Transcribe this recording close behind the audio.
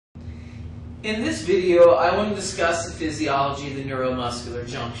In this video, I want to discuss the physiology of the neuromuscular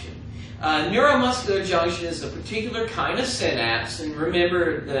junction. Neuromuscular junction is a particular kind of synapse, and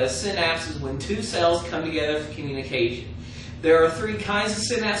remember, the synapse is when two cells come together for communication. There are three kinds of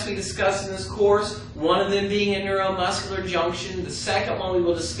synapse we discuss in this course, one of them being a neuromuscular junction. The second one we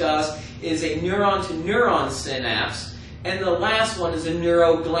will discuss is a neuron-to-neuron synapse, and the last one is a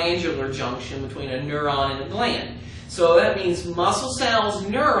neuroglandular junction between a neuron and a gland. So that means muscle cells,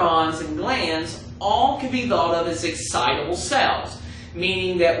 neurons, and glands all can be thought of as excitable cells,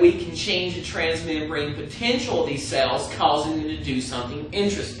 meaning that we can change the transmembrane potential of these cells, causing them to do something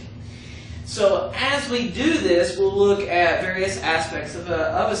interesting. So as we do this, we'll look at various aspects of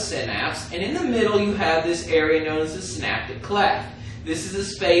a synapse, and in the middle you have this area known as the synaptic cleft. This is the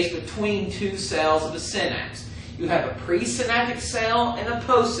space between two cells of a synapse. You have a presynaptic cell and a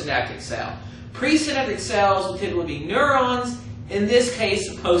postsynaptic cell. Presynaptic cells will typically be neurons. In this case,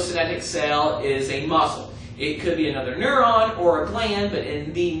 the postsynaptic cell is a muscle. It could be another neuron or a gland, but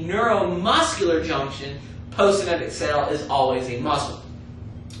in the neuromuscular junction, postsynaptic cell is always a muscle.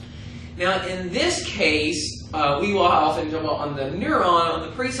 Now, in this case, we will often talk about on the neuron, on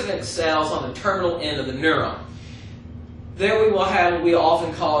the presynaptic cells, on the terminal end of the neuron. There we will have what we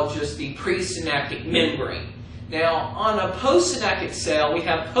often call just the presynaptic membrane. Now, on a postsynaptic cell, we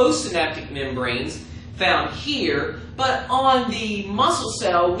have postsynaptic membranes found here, but on the muscle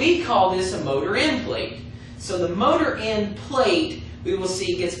cell, we call this a motor end plate. So the motor end plate, we will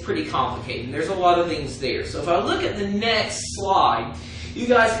see, gets pretty complicated. There's a lot of things there. So if I look at the next slide, you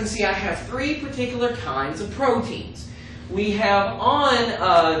guys can see I have three particular kinds of proteins. We have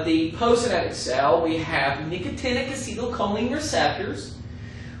on the postsynaptic cell, we have nicotinic acetylcholine receptors,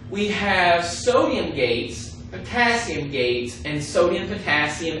 we have sodium gates, potassium gates, and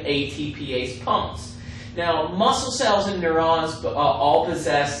sodium-potassium ATPase pumps. Now, muscle cells and neurons all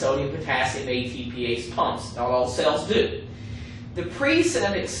possess sodium-potassium ATPase pumps. Not all cells do. The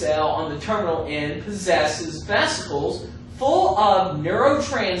presynaptic cell on the terminal end possesses vesicles full of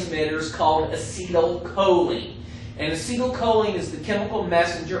neurotransmitters called acetylcholine. And acetylcholine is the chemical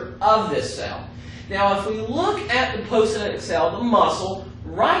messenger of this cell. Now, if we look at the postsynaptic cell, the muscle,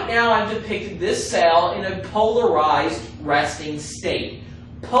 right now I've depicted this cell in a polarized resting state.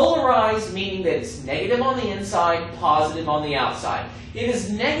 Polarized meaning that it's negative on the inside, positive on the outside. It is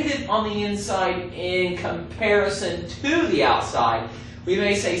negative on the inside in comparison to the outside. We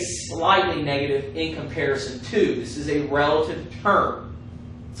may say slightly negative in comparison to. This is a relative term.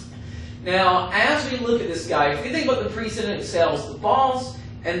 Now, as we look at this guy, if we think about the presynaptic cells, the boss,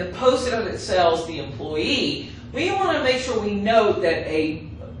 and the postsynaptic cells, the employee, we want to make sure we note that a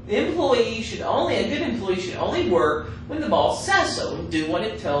good employee should only work when the boss says so and do what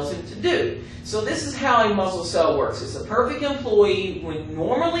it tells him to do. So this is how a muscle cell works. It's a perfect employee. When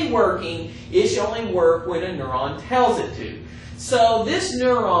normally working, it should only work when a neuron tells it to. So this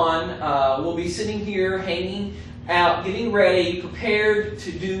neuron will be sitting here, hanging out, getting ready, prepared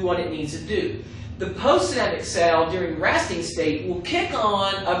to do what it needs to do. The postsynaptic cell, during resting state, will kick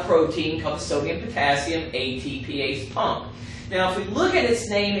on a protein called the sodium-potassium ATPase pump. Now, if we look at its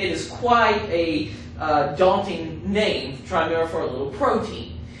name, it is quite a daunting name to try to remember for a little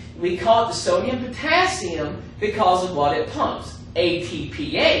protein. We call it the sodium-potassium because of what it pumps.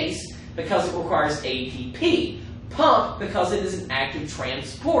 ATPase because it requires ATP. Pump because it is an active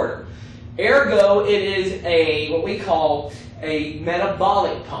transporter. Ergo, it is what we call a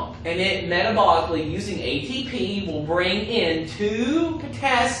metabolic pump, and it metabolically, using ATP, will bring in 2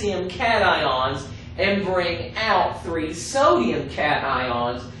 potassium cations and bring out 3 sodium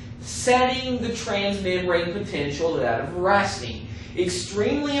cations, setting the transmembrane potential to that of resting.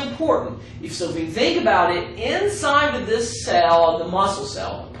 Extremely important. So if we think about it, inside of this cell, the muscle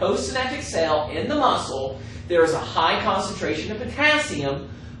cell, the postsynaptic cell in the muscle, there is a high concentration of potassium,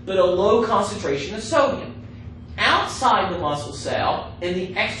 but a low concentration of sodium. Outside the muscle cell, in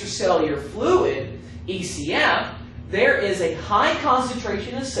the extracellular fluid, ECF, there is a high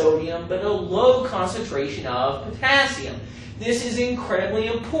concentration of sodium, but a low concentration of potassium. This is incredibly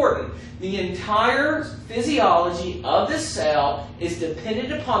important. The entire physiology of the cell is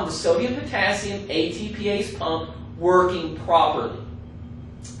dependent upon the sodium-potassium ATPase pump working properly.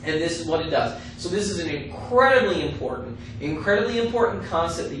 And this is what it does. So this is an incredibly important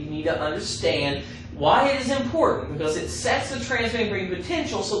concept that you need to understand. Why it is important? Because it sets the transmembrane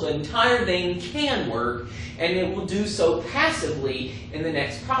potential so the entire thing can work, and it will do so passively in the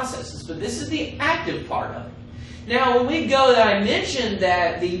next processes. But this is the active part of it. Now, when we go, I mentioned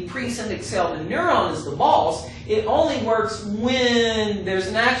that the presynaptic cell, the neuron, is the boss. It only works when there's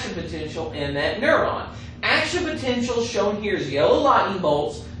an action potential in that neuron. Action potential shown here is yellow lightning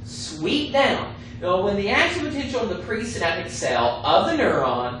bolts. sweep down. Now, when the action potential in the presynaptic cell of the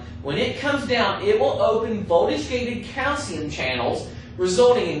neuron, when it comes down, it will open voltage-gated calcium channels,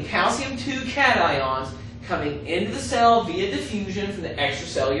 resulting in calcium 2 cations coming into the cell via diffusion from the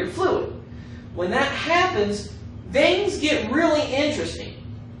extracellular fluid. When that happens, things get really interesting.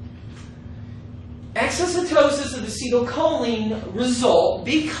 Exocytosis of acetylcholine result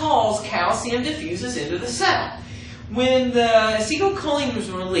because calcium diffuses into the cell. When the acetylcholine is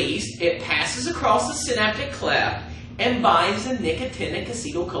released, it passes across the synaptic cleft and binds the nicotinic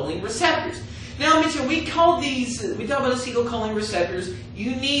acetylcholine receptors. Now, I mentioned we talk about acetylcholine receptors.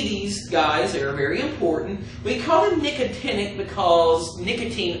 You need these guys, they are very important. We call them nicotinic because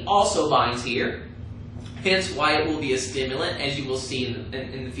nicotine also binds here, hence why it will be a stimulant, as you will see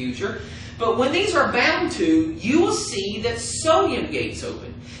in the future. But when these are bound to, you will see that sodium gates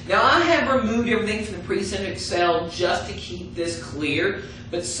open. Now, I have removed everything from the presynaptic cell just to keep this clear,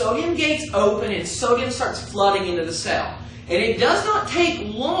 but sodium gates open and sodium starts flooding into the cell. And it does not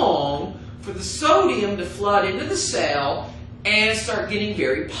take long for the sodium to flood into the cell and start getting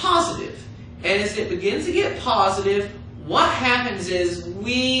very positive. And as it begins to get positive, what happens is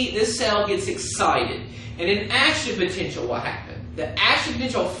this cell gets excited, and an action potential will happen. The action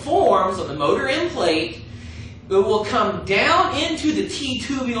potential forms on the motor end plate. It will come down into the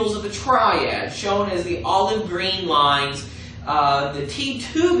T-tubules of the triad, shown as the olive green lines. The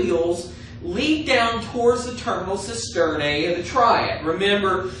T-tubules lead down towards the terminal cisternae of the triad.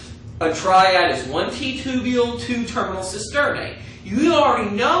 Remember, a triad is one T-tubule, 2 terminal cisternae. You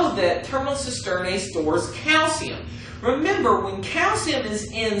already know that terminal cisternae stores calcium. Remember, when calcium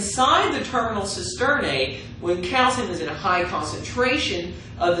is inside the terminal cisternae, when calcium is in a high concentration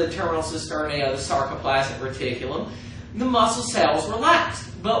of the terminal cisternae of the sarcoplasmic reticulum, the muscle cells relax.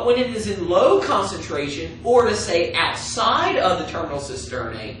 But when it is in low concentration, or to say outside of the terminal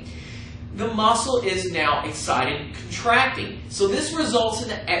cisternae, the muscle is now excited and contracting. So this results in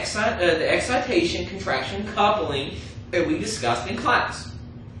the excitation, contraction, coupling that we discussed in class.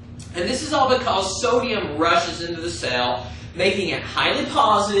 And this is all because sodium rushes into the cell, making it highly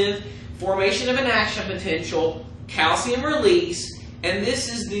positive, formation of an action potential, calcium release, and this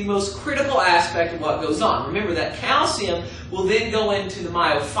is the most critical aspect of what goes on. Remember that calcium will then go into the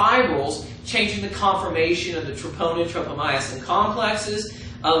myofibrils, changing the conformation of the troponin tropomyosin complexes,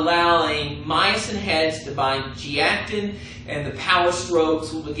 allowing myosin heads to bind G-actin, and the power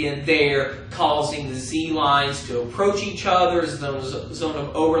strokes will begin there, causing the Z lines to approach each other, zone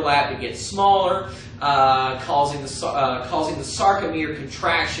of overlap to get smaller, causing the sarcomere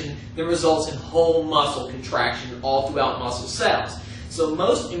contraction that results in whole muscle contraction all throughout muscle cells. So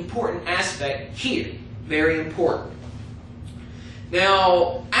most important aspect here, very important.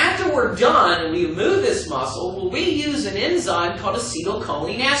 Now, after we're done and we remove this muscle, well, we use an enzyme called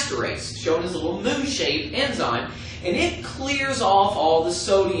acetylcholine esterase, shown as a little moon-shaped enzyme, and it clears off all the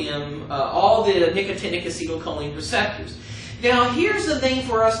sodium, all the nicotinic acetylcholine receptors. Now, here's the thing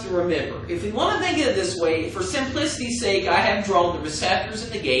for us to remember. If we want to think of it this way, for simplicity's sake, I have drawn the receptors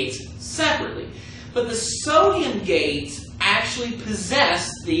and the gates separately. But the sodium gates actually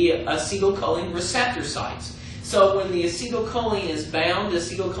possess the acetylcholine receptor sites. So when the acetylcholine is bound to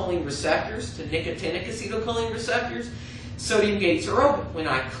acetylcholine receptors, to nicotinic acetylcholine receptors, sodium gates are open. When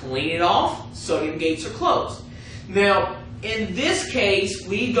I clean it off, sodium gates are closed. Now, in this case,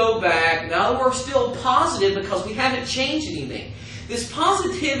 we go back, now we're still positive because we haven't changed anything. This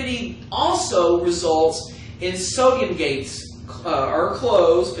positivity also results in sodium gates are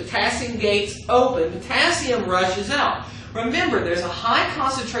closed, potassium gates open, potassium rushes out. Remember, there's a high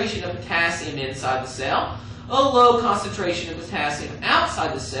concentration of potassium inside the cell, a low concentration of potassium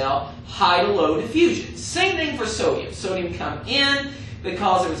outside the cell, high to low diffusion. Same thing for sodium. Sodium come in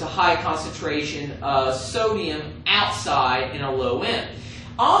because there's a high concentration of sodium outside and a low end.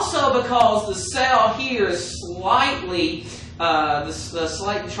 Also because the cell here is slightly, the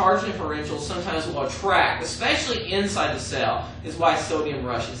slight charge differential sometimes will attract, especially inside the cell, is why sodium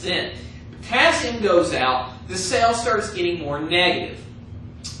rushes in. Potassium goes out, the cell starts getting more negative.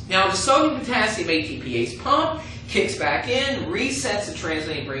 Now the sodium-potassium ATPase pump kicks back in, resets the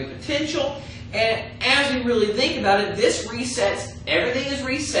transient brain potential, and as we really think about it, this resets, everything is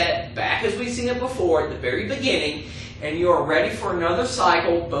reset back as we've seen it before at the very beginning, and you are ready for another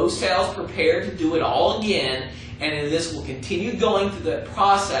cycle, both cells prepared to do it all again, and this will continue going through the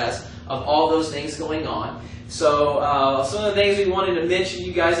process of all those things going on. So some of the things we wanted to mention,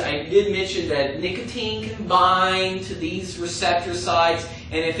 you guys, I did mention that nicotine can bind to these receptor sites,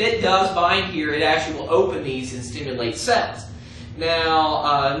 and if it does bind here, it actually will open these and stimulate cells.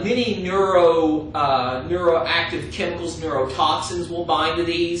 Now, many neuroactive chemicals, neurotoxins will bind to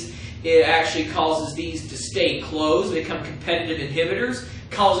these. It actually causes these to stay closed, become competitive inhibitors,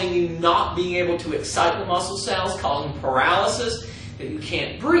 causing you not being able to excite the muscle cells, causing paralysis, that you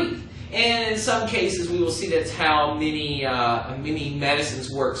can't breathe. And in some cases, we will see that's how many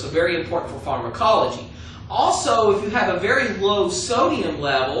medicines work. So very important for pharmacology. Also, if you have a very low sodium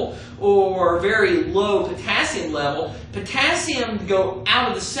level or very low potassium level, potassium to go out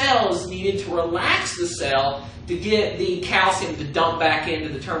of the cell is needed to relax the cell to get the calcium to dump back into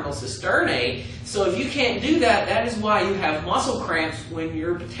the terminal cisternae. So if you can't do that, that is why you have muscle cramps when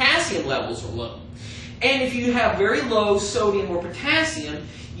your potassium levels are low. And if you have very low sodium or potassium,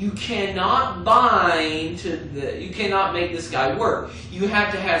 you cannot bind to you cannot make this guy work. You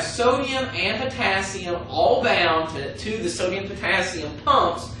have to have sodium and potassium all bound to the sodium-potassium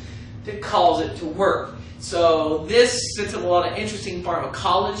pumps to cause it to work. So this sets up a lot of interesting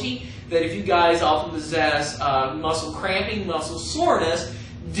pharmacology that if you guys often possess muscle cramping, muscle soreness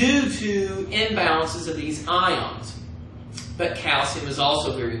due to imbalances of these ions. But calcium is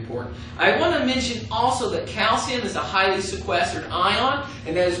also very important. I want to mention also that calcium is a highly sequestered ion,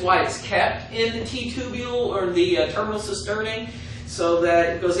 and that is why it's kept in the T-tubule or the terminal cisternae, so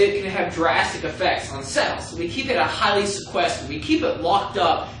that because it can have drastic effects on cells. So we keep it a highly sequestered. We keep it locked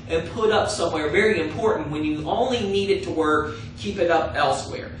up and put up somewhere. Very important. When you only need it to work, keep it up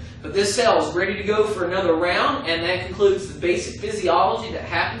elsewhere. But this cell is ready to go for another round, and that concludes the basic physiology that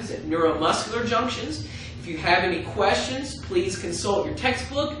happens at neuromuscular junctions. If you have any questions, please consult your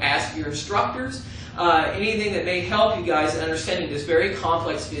textbook, ask your instructors, anything that may help you guys in understanding this very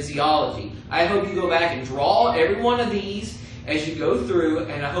complex physiology. I hope you go back and draw every one of these as you go through,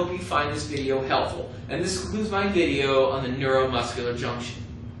 and I hope you find this video helpful. And this concludes my video on the neuromuscular junction.